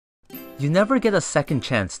You never get a second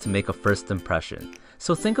chance to make a first impression,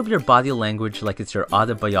 so think of your body language like it's your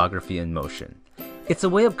autobiography in motion. It's a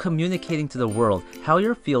way of communicating to the world how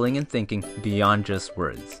you're feeling and thinking beyond just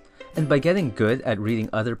words. And by getting good at reading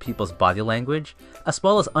other people's body language, as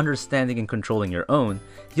well as understanding and controlling your own,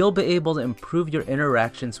 you'll be able to improve your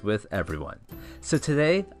interactions with everyone. So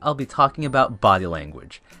today, I'll be talking about body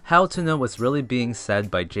language, how to know what's really being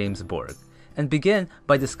said by James Borg, and begin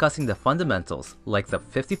by discussing the fundamentals like the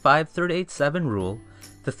 55-38-7 rule,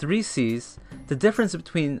 the 3 C's, the difference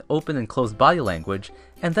between open and closed body language,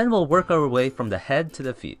 and then we'll work our way from the head to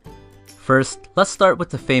the feet. First, let's start with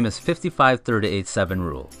the famous 55-38-7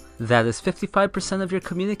 rule. That is, 55% of your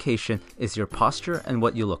communication is your posture and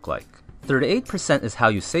what you look like. 38% is how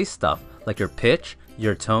you say stuff, like your pitch,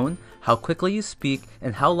 your tone, how quickly you speak,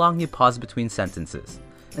 and how long you pause between sentences.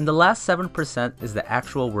 And the last 7% is the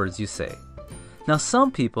actual words you say. Now, some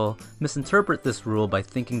people misinterpret this rule by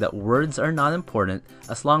thinking that words are not important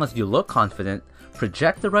as long as you look confident,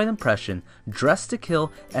 project the right impression, dress to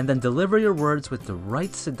kill, and then deliver your words with the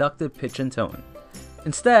right seductive pitch and tone.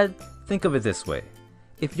 Instead, think of it this way.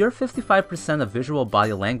 If your 55% of visual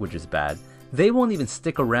body language is bad, they won't even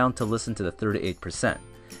stick around to listen to the 38%.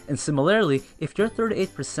 And similarly, if your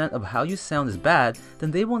 38% of how you sound is bad, then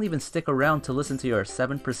they won't even stick around to listen to your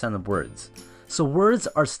 7% of words. So words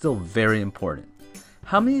are still very important.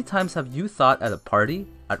 How many times have you thought at a party,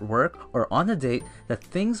 at work, or on a date that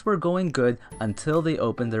things were going good until they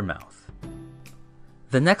opened their mouth?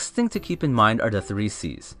 The next thing to keep in mind are the 3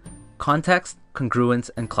 C's: context, congruence,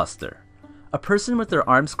 and cluster. A person with their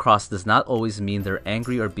arms crossed does not always mean they're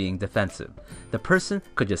angry or being defensive. The person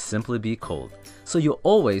could just simply be cold. So you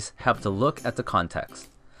always have to look at the context.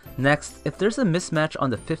 Next, if there's a mismatch on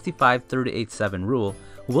the 55-38-7 rule,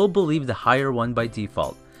 we'll believe the higher one by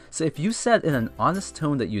default. So if you said in an honest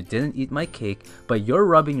tone that you didn't eat my cake, but you're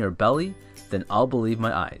rubbing your belly, then I'll believe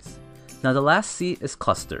my eyes. Now the last C is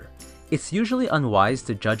cluster. It's usually unwise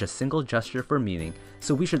to judge a single gesture for meaning,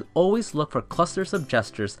 so we should always look for clusters of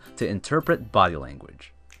gestures to interpret body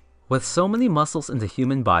language. With so many muscles in the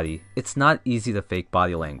human body, it's not easy to fake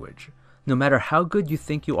body language. No matter how good you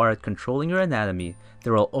think you are at controlling your anatomy,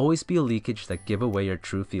 there will always be a leakage that give away your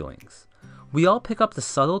true feelings. We all pick up the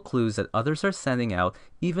subtle clues that others are sending out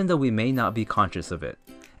even though we may not be conscious of it.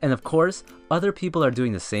 And of course, other people are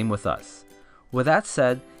doing the same with us. With that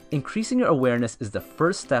said, increasing your awareness is the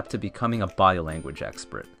first step to becoming a body language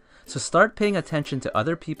expert. So start paying attention to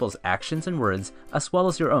other people's actions and words as well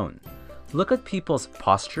as your own. Look at people's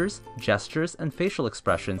postures, gestures, and facial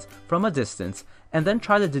expressions from a distance and then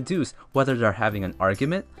try to deduce whether they're having an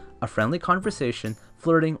argument, a friendly conversation,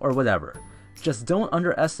 flirting, or whatever. Just don't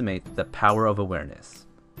underestimate the power of awareness.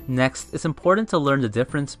 Next, it's important to learn the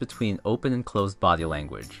difference between open and closed body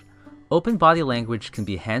language. Open body language can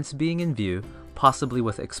be hands being in view, possibly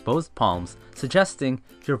with exposed palms, suggesting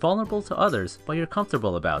you're vulnerable to others but you're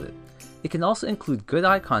comfortable about it. It can also include good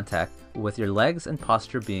eye contact with your legs and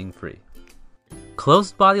posture being free.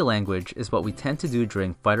 Closed body language is what we tend to do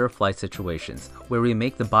during fight or flight situations, where we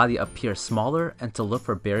make the body appear smaller and to look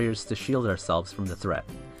for barriers to shield ourselves from the threat.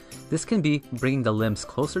 This can be bringing the limbs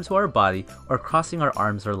closer to our body or crossing our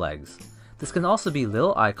arms or legs. This can also be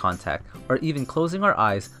little eye contact or even closing our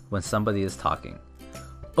eyes when somebody is talking.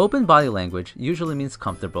 Open body language usually means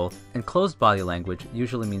comfortable, and closed body language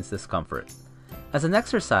usually means discomfort. As an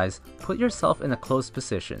exercise, put yourself in a closed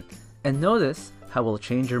position and notice how it will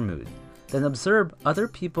change your mood. Then observe other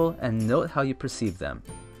people and note how you perceive them.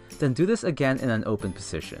 Then do this again in an open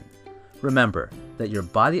position. Remember that your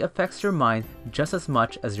body affects your mind just as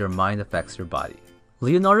much as your mind affects your body.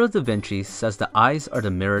 Leonardo da Vinci says the eyes are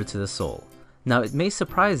the mirror to the soul. Now, it may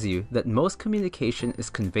surprise you that most communication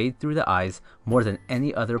is conveyed through the eyes more than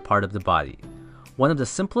any other part of the body. One of the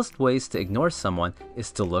simplest ways to ignore someone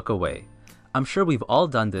is to look away. I'm sure we've all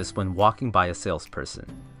done this when walking by a salesperson.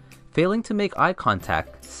 Failing to make eye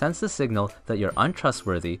contact sends the signal that you're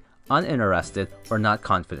untrustworthy, uninterested, or not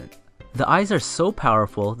confident. The eyes are so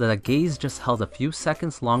powerful that a gaze just held a few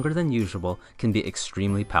seconds longer than usual can be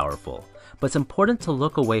extremely powerful. But it's important to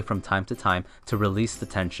look away from time to time to release the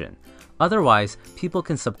tension. Otherwise, people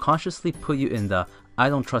can subconsciously put you in the "I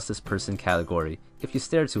don't trust this person" category if you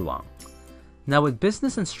stare too long. Now with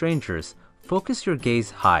business and strangers, focus your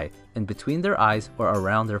gaze high and between their eyes or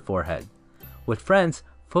around their forehead. With friends,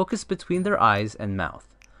 focus between their eyes and mouth.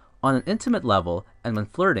 On an intimate level, and when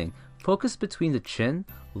flirting, focus between the chin,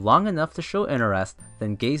 long enough to show interest,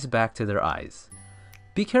 then gaze back to their eyes.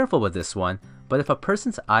 Be careful with this one, but if a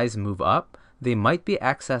person's eyes move up, they might be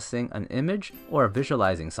accessing an image or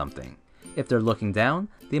visualizing something. If they're looking down,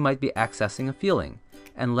 they might be accessing a feeling.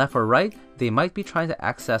 and left or right, they might be trying to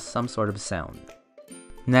access some sort of sound.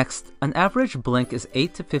 Next, an average blink is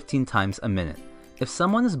 8 to 15 times a minute. If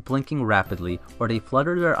someone is blinking rapidly or they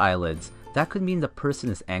flutter their eyelids, that could mean the person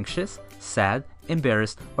is anxious, sad,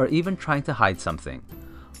 embarrassed, or even trying to hide something.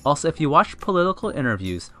 Also, if you watch political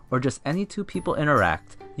interviews or just any two people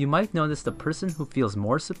interact, you might notice the person who feels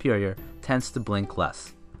more superior tends to blink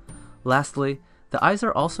less. Lastly, the eyes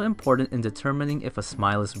are also important in determining if a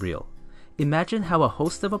smile is real. Imagine how a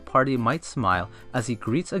host of a party might smile as he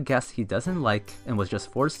greets a guest he doesn't like and was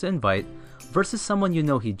just forced to invite, versus someone you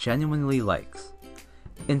know he genuinely likes.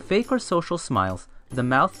 In fake or social smiles, the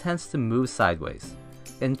mouth tends to move sideways.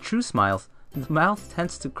 In true smiles, the mouth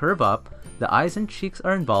tends to curve up, the eyes and cheeks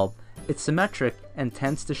are involved, it's symmetric, and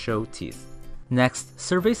tends to show teeth. Next,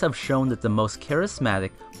 surveys have shown that the most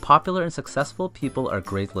charismatic, popular, and successful people are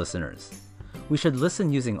great listeners. We should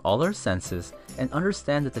listen using all our senses and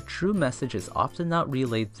understand that the true message is often not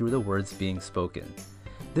relayed through the words being spoken.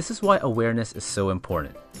 This is why awareness is so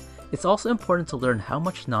important. It's also important to learn how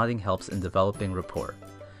much nodding helps in developing rapport.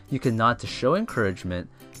 You can nod to show encouragement,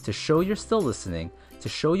 to show you're still listening, to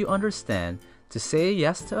show you understand, to say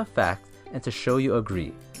yes to a fact, and to show you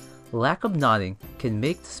agree. Lack of nodding can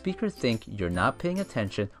make the speaker think you're not paying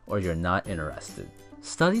attention or you're not interested.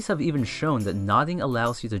 Studies have even shown that nodding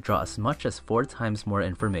allows you to draw as much as 4 times more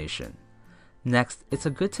information. Next, it's a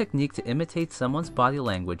good technique to imitate someone's body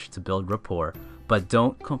language to build rapport, but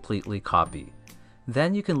don't completely copy.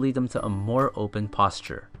 Then you can lead them to a more open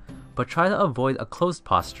posture. But try to avoid a closed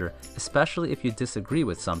posture, especially if you disagree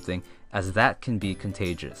with something, as that can be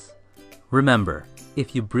contagious. Remember,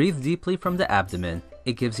 if you breathe deeply from the abdomen,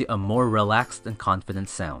 it gives you a more relaxed and confident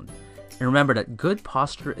sound. And remember that good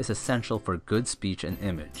posture is essential for good speech and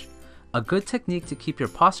image. A good technique to keep your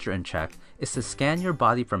posture in check is to scan your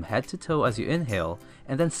body from head to toe as you inhale,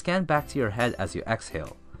 and then scan back to your head as you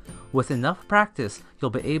exhale. With enough practice,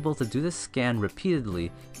 you'll be able to do this scan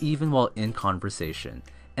repeatedly even while in conversation,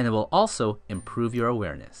 and it will also improve your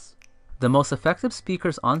awareness. The most effective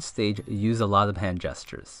speakers on stage use a lot of hand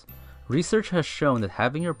gestures. Research has shown that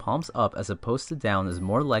having your palms up as opposed to down is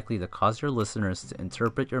more likely to cause your listeners to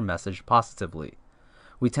interpret your message positively.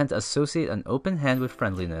 We tend to associate an open hand with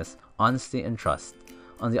friendliness, honesty, and trust.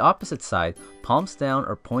 On the opposite side, palms down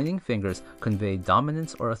or pointing fingers convey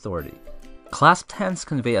dominance or authority. Clasped hands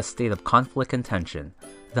convey a state of conflict and tension.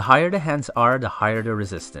 The higher the hands are, the higher the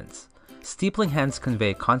resistance. Steepling hands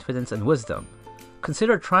convey confidence and wisdom.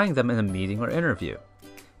 Consider trying them in a meeting or interview.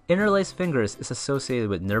 Interlaced fingers is associated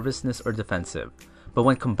with nervousness or defensive, but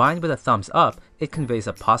when combined with a thumbs up, it conveys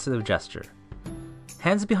a positive gesture.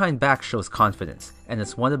 Hands behind back shows confidence, and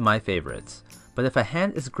it's one of my favorites. But if a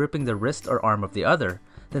hand is gripping the wrist or arm of the other,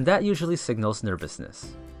 then that usually signals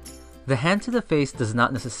nervousness. The hand to the face does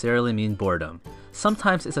not necessarily mean boredom.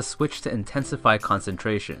 Sometimes it's a switch to intensify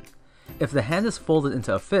concentration. If the hand is folded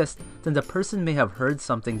into a fist, then the person may have heard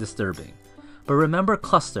something disturbing. But remember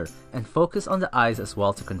cluster and focus on the eyes as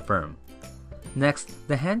well to confirm. Next,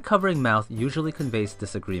 the hand covering mouth usually conveys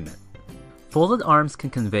disagreement. Folded arms can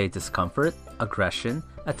convey discomfort, aggression,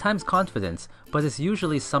 at times confidence, but is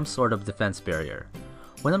usually some sort of defense barrier.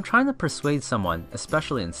 When I'm trying to persuade someone,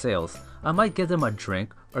 especially in sales, I might give them a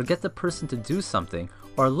drink or get the person to do something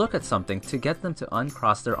or look at something to get them to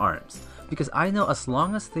uncross their arms, because I know as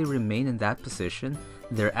long as they remain in that position,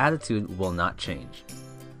 their attitude will not change.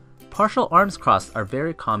 Partial arms crossed are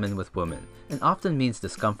very common with women and often means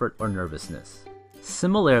discomfort or nervousness.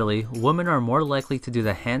 Similarly, women are more likely to do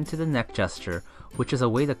the hand to the neck gesture, which is a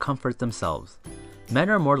way to comfort themselves. Men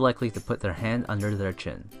are more likely to put their hand under their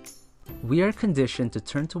chin. We are conditioned to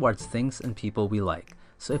turn towards things and people we like,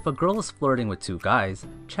 so if a girl is flirting with 2 guys,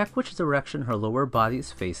 check which direction her lower body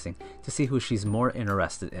is facing to see who she's more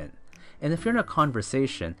interested in. And if you're in a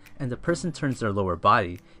conversation and the person turns their lower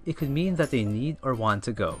body, it could mean that they need or want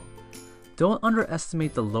to go. Don't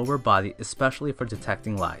underestimate the lower body, especially for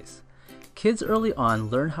detecting lies. Kids early on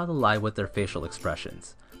learn how to lie with their facial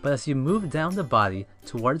expressions, but as you move down the body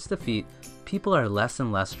towards the feet, people are less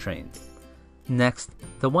and less trained. Next,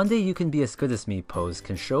 the "one day you can be as good as me" pose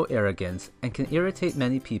can show arrogance and can irritate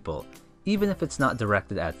many people, even if it's not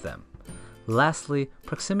directed at them. Lastly,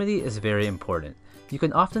 proximity is very important. You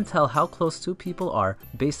can often tell how close 2 people are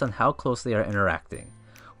based on how close they are interacting.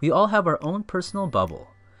 We all have our own personal bubble.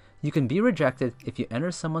 You can be rejected if you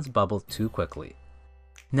enter someone's bubble too quickly.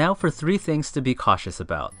 Now for 3 things to be cautious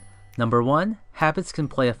about. Number 1, habits can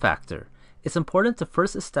play a factor. It's important to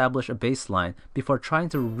first establish a baseline before trying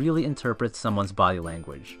to really interpret someone's body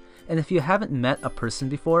language. And if you haven't met a person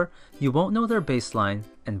before, you won't know their baseline,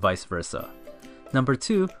 and vice versa. Number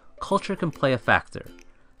 2, culture can play a factor.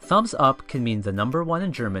 Thumbs up can mean the number 1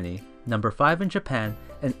 in Germany, number 5 in Japan,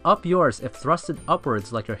 and up yours if thrusted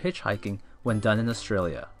upwards like you're hitchhiking when done in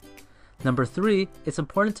Australia. Number 3, it's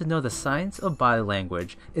important to know the science of body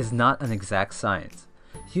language is not an exact science.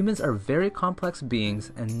 Humans are very complex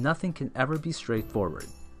beings and nothing can ever be straightforward.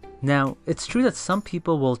 Now, it's true that some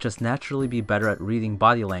people will just naturally be better at reading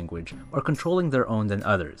body language or controlling their own than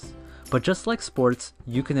others. But just like sports,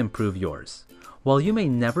 you can improve yours. While you may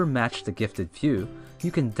never match the gifted few,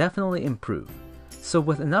 you can definitely improve. So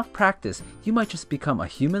with enough practice, you might just become a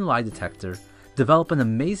human lie detector, develop an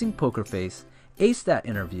amazing poker face, ace that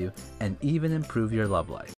interview, and even improve your love life.